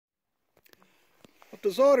I've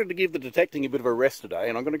decided to give the detecting a bit of a rest today,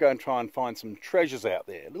 and I'm going to go and try and find some treasures out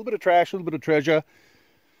there. A little bit of trash, a little bit of treasure.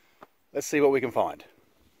 Let's see what we can find.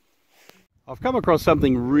 I've come across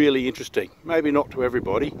something really interesting. Maybe not to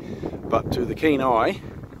everybody, but to the keen eye,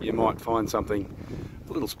 you might find something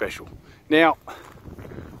a little special. Now,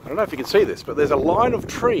 I don't know if you can see this, but there's a line of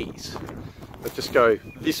trees that just go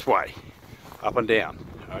this way, up and down,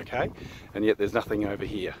 okay? And yet there's nothing over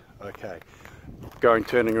here, okay?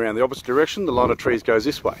 Turning around the opposite direction, the line of trees goes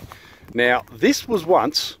this way. Now, this was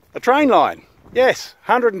once a train line. Yes,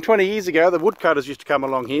 120 years ago, the woodcutters used to come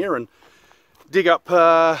along here and dig up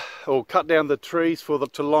or cut down the trees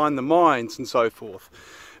to line the mines and so forth.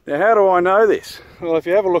 Now, how do I know this? Well, if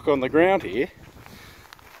you have a look on the ground here,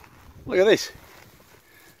 look at this.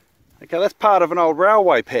 Okay, that's part of an old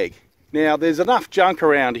railway peg. Now, there's enough junk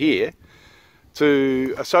around here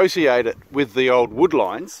to associate it with the old wood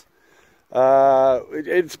lines.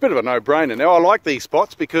 It's a bit of a no-brainer. Now, I like these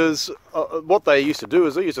spots because what they used to do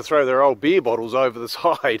is they used to throw their old beer bottles over the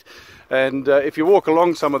side. And if you walk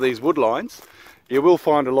along some of these wood lines, you will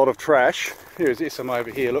find a lot of trash. Here's some over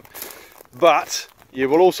here, look. But you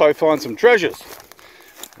will also find some treasures.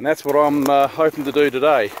 And that's what I'm hoping to do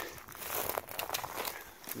today.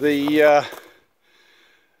 The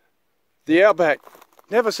outback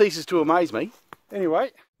never ceases to amaze me.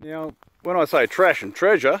 Anyway, now when I say trash and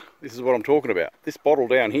treasure, this is what I'm talking about. This bottle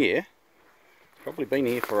down here, probably been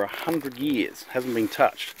here for 100 years, hasn't been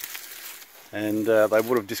touched. And they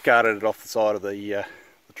would have discarded it off the side of the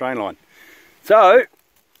train line. So,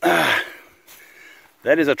 that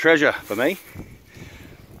is a treasure for me.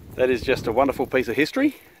 That is just a wonderful piece of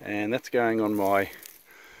history, and that's going on my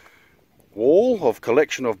wall of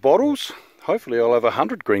collection of bottles. Hopefully I'll have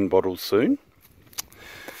 100 green bottles soon.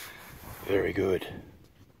 Very good.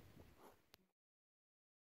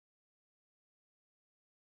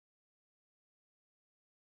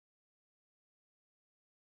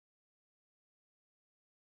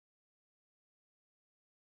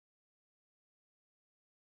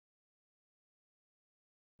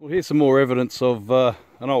 Well, here's some more evidence of an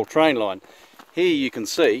old train line. Here you can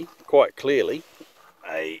see quite clearly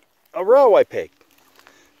a railway peg.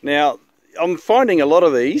 Now, I'm finding a lot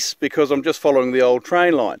of these because I'm just following the old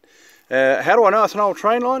train line. How do I know it's an old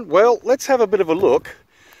train line? Well, let's have a bit of a look.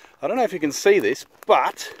 I don't know if you can see this,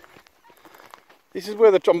 but this is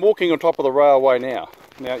where I'm walking on top of the railway now.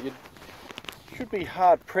 Now, you should be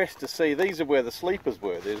hard pressed to see. These are where the sleepers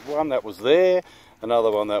were. There's one that was there, another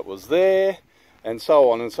one that was there, and so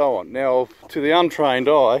on and so on. Now, to the untrained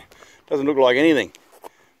eye, it doesn't look like anything.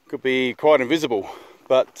 Could be quite invisible,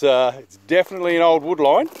 but it's definitely an old wood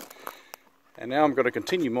line. And now I'm going to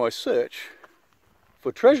continue my search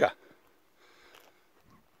for treasure.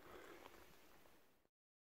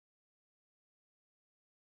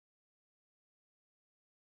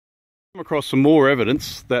 Come across some more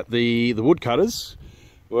evidence that the woodcutters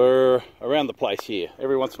were around the place here.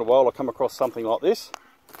 Every once in a while I come across something like this.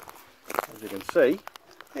 As you can see,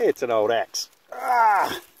 it's an old axe.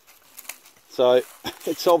 So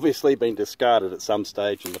it's obviously been discarded at some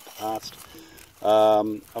stage in the past.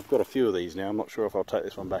 I've got a few of these now. I'm not sure if I'll take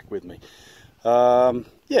this one back with me.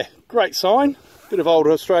 Yeah, great sign. Bit of old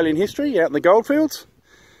Australian history out in the goldfields.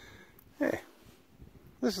 Yeah,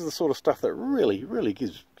 this is the sort of stuff that really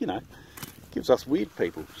gives, gives us weird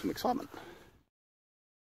people some excitement.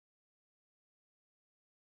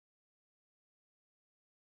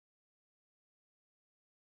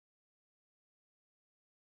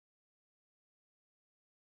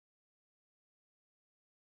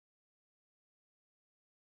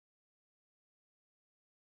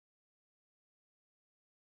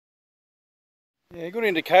 Yeah, a good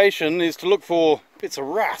indication is to look for bits of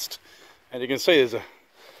rust. And you can see there's a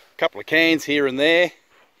couple of cans here and there.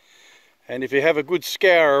 And if you have a good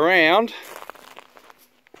scour around,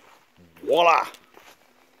 voila!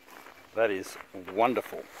 That is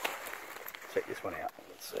wonderful. Check this one out,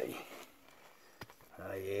 let's see.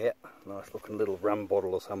 Oh yeah, nice looking little rum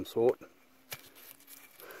bottle of some sort.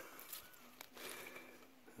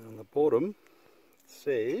 On the bottom it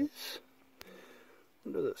says,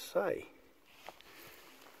 what does it say?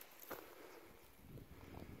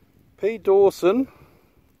 P. Dawson,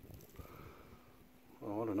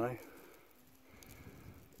 oh, I don't know,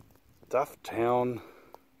 Dufftown,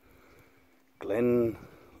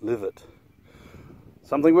 Glenlivet.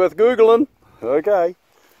 Something worth Googling. Okay,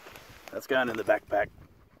 that's going in the backpack.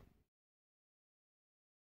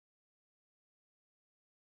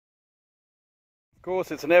 Of course,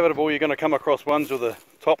 it's inevitable you're going to come across ones with the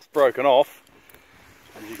tops broken off.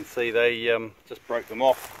 As you can see, they just broke them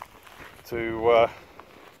off to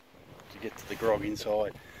get to the grog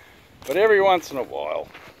inside. But every once in a while,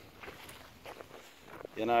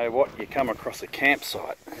 you know what, you come across a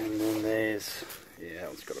campsite and then there's, yeah,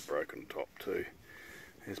 it's got a broken top too.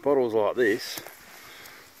 There's bottles like this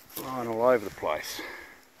lying all over the place.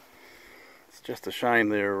 It's just a shame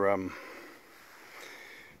they're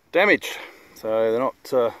damaged, so they're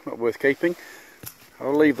not worth keeping.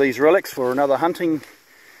 I'll leave these relics for another hunting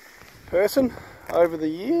person over the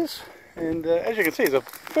years. And as you can see, there's a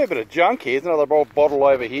fair bit of junk here. There's another old bottle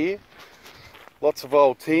over here. Lots of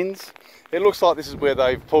old tins. It looks like this is where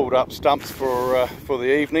they've pulled up stumps for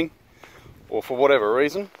the evening, or for whatever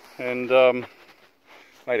reason, and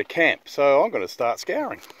made a camp. So I'm going to start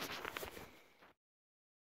scouring.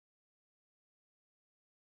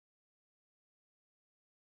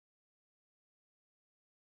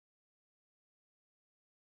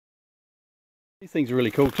 These things are really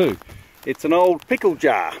cool too. It's an old pickle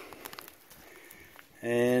jar,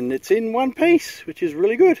 and it's in one piece, which is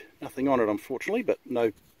really good. Nothing on it, unfortunately, but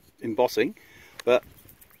no embossing. But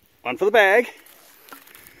one for the bag,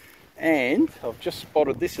 and I've just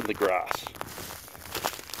spotted this in the grass.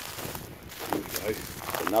 There we go.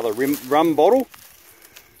 Another rum bottle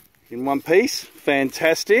in one piece.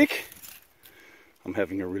 Fantastic. I'm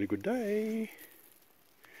having a really good day.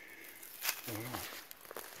 All right.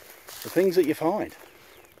 The things that you find.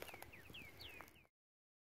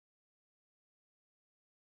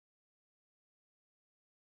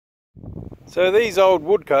 So these old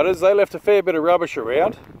woodcutters, they left a fair bit of rubbish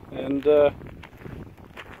around, and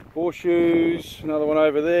horseshoes, another one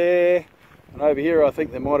over there, and over here I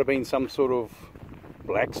think there might have been some sort of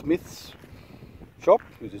blacksmith's shop.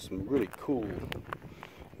 There's some really cool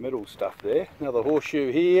metal stuff there. Another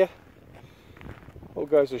horseshoe here. All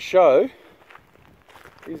goes to show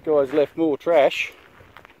these guys left more trash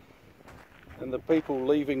than the people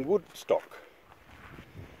leaving wood stock.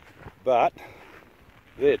 But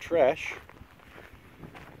their trash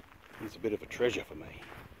is a bit of a treasure for me.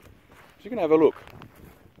 So you can have a look.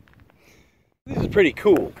 This is pretty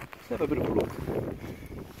cool. Let's have a bit of a look.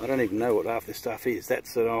 I don't even know what half this stuff is.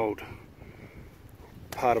 That's an old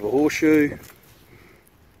part of a horseshoe.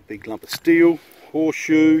 Big lump of steel.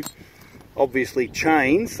 Horseshoe. Obviously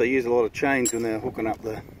chains. They use a lot of chains when they're hooking up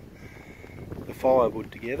the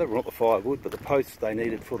firewood together. Well, not the firewood, but the posts they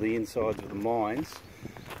needed for the insides of the mines.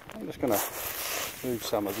 I'm just going to move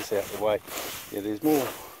some of this out of the way. Yeah, there's more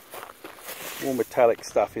metallic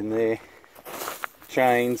stuff in there.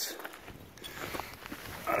 Chains.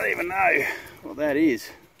 I don't even know what that is.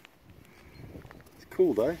 It's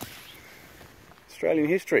cool though. Australian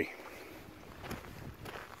history.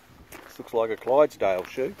 This looks like a Clydesdale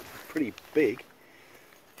shoe. Pretty big.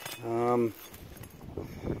 Well,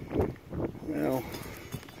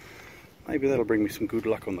 maybe that'll bring me some good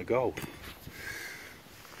luck on the gold.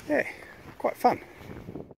 Yeah, quite fun.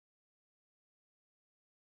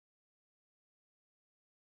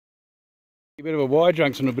 A bit of a wire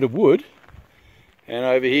junction, a bit of wood, and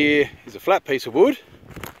over here is a flat piece of wood,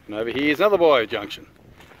 and over here is another wire junction.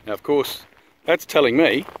 Now of course that's telling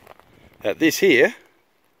me that this here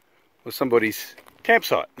was somebody's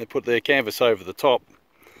campsite. They put their canvas over the top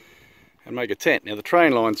and make a tent. Now the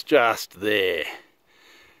train line's just there,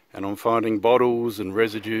 and I'm finding bottles and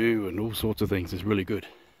residue and all sorts of things. It's really good.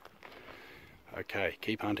 Okay,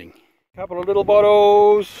 keep hunting. Couple of little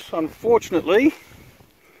bottles. Unfortunately,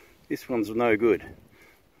 this one's no good.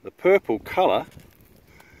 The purple colour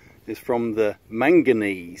is from the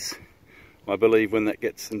manganese. I believe when that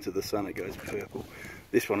gets into the sun it goes purple.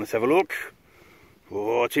 This one, let's have a look.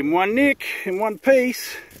 Oh, it's in one nick, in one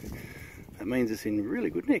piece. That means it's in really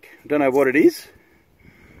good nick. I don't know what it is.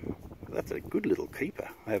 That's a good little keeper.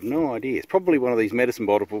 I have no idea. It's probably one of these medicine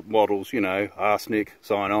bottles, you know, arsenic,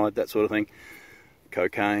 cyanide, that sort of thing.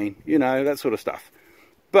 Cocaine, you know, that sort of stuff.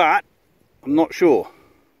 But I'm not sure.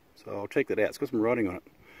 So I'll check that out. It's got some writing on it.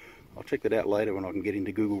 I'll check that out later when I can get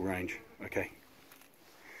into Google range. Okay.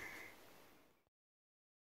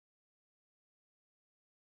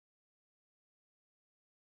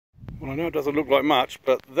 Well, I know it doesn't look like much,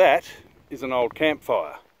 but that is an old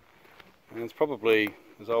campfire. And it's probably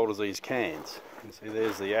as old as these cans. You see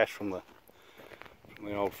there's the ash from the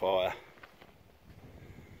old fire.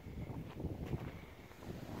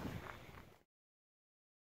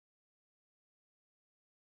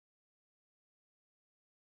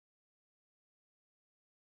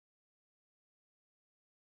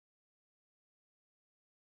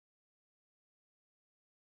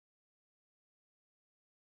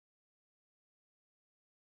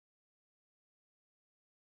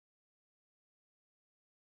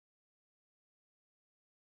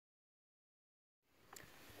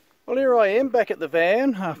 Well, here I am back at the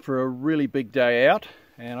van after a really big day out.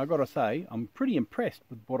 and I've got to say, I'm pretty impressed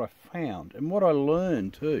with what I found and what I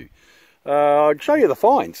learned too. I'll show you the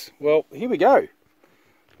finds. Well, here we go.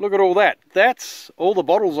 Look at all that. That's all the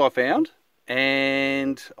bottles I found,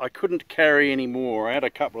 and I couldn't carry any more. I had a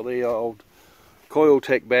couple of the old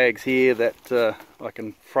Coil-Tech bags here that I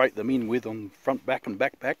can freight them in with on front, back and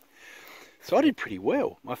backpack. So I did pretty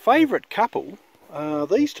well. My favourite couple are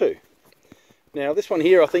these two. Now this one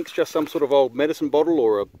here I think is just some sort of old medicine bottle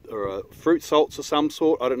or a fruit salts of some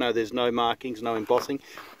sort. I don't know, there's no markings, no embossing.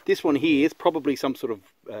 This one here is probably some sort of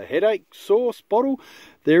headache sauce bottle.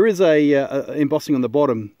 There is a embossing on the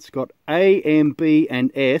bottom. It's got A, M, B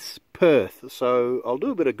and S, Perth. So I'll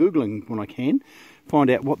do a bit of Googling when I can, find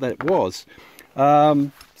out what that was.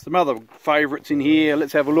 Some other favourites in here.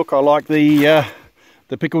 Let's have a look. I like the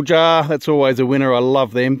pickle jar. That's always a winner. I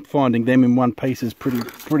love them. Finding them in one piece is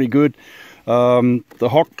pretty good. The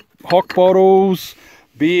hock bottles,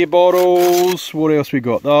 beer bottles. What else we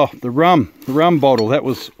got? Oh, the rum bottle. That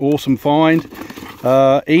was awesome find.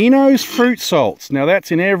 Eno's fruit salts. Now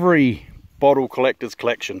that's in every bottle collector's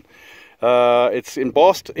collection. It's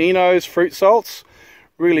embossed Eno's fruit salts.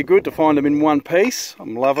 Really good to find them in one piece.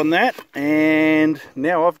 I'm loving that. And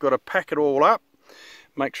now I've got to pack it all up,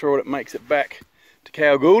 make sure it makes it back to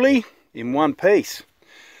Kalgoorlie in one piece.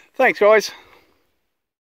 Thanks guys.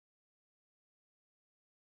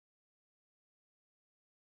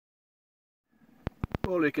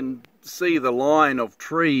 Well, you can see the line of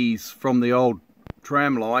trees from the old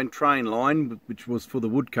train line, which was for the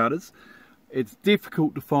woodcutters. It's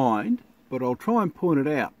difficult to find, but I'll try and point it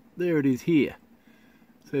out. There it is here.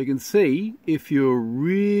 So you can see, if you're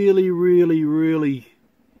really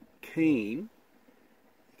keen,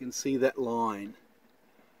 you can see that line.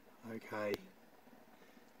 Okay.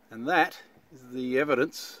 And that is the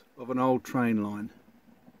evidence of an old train line.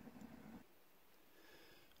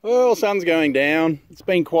 Well, sun's going down. It's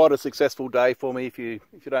been quite a successful day for me, if you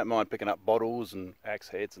don't mind picking up bottles and axe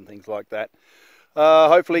heads and things like that.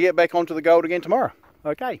 Hopefully get back onto the gold again tomorrow.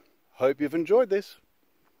 Okay, hope you've enjoyed this.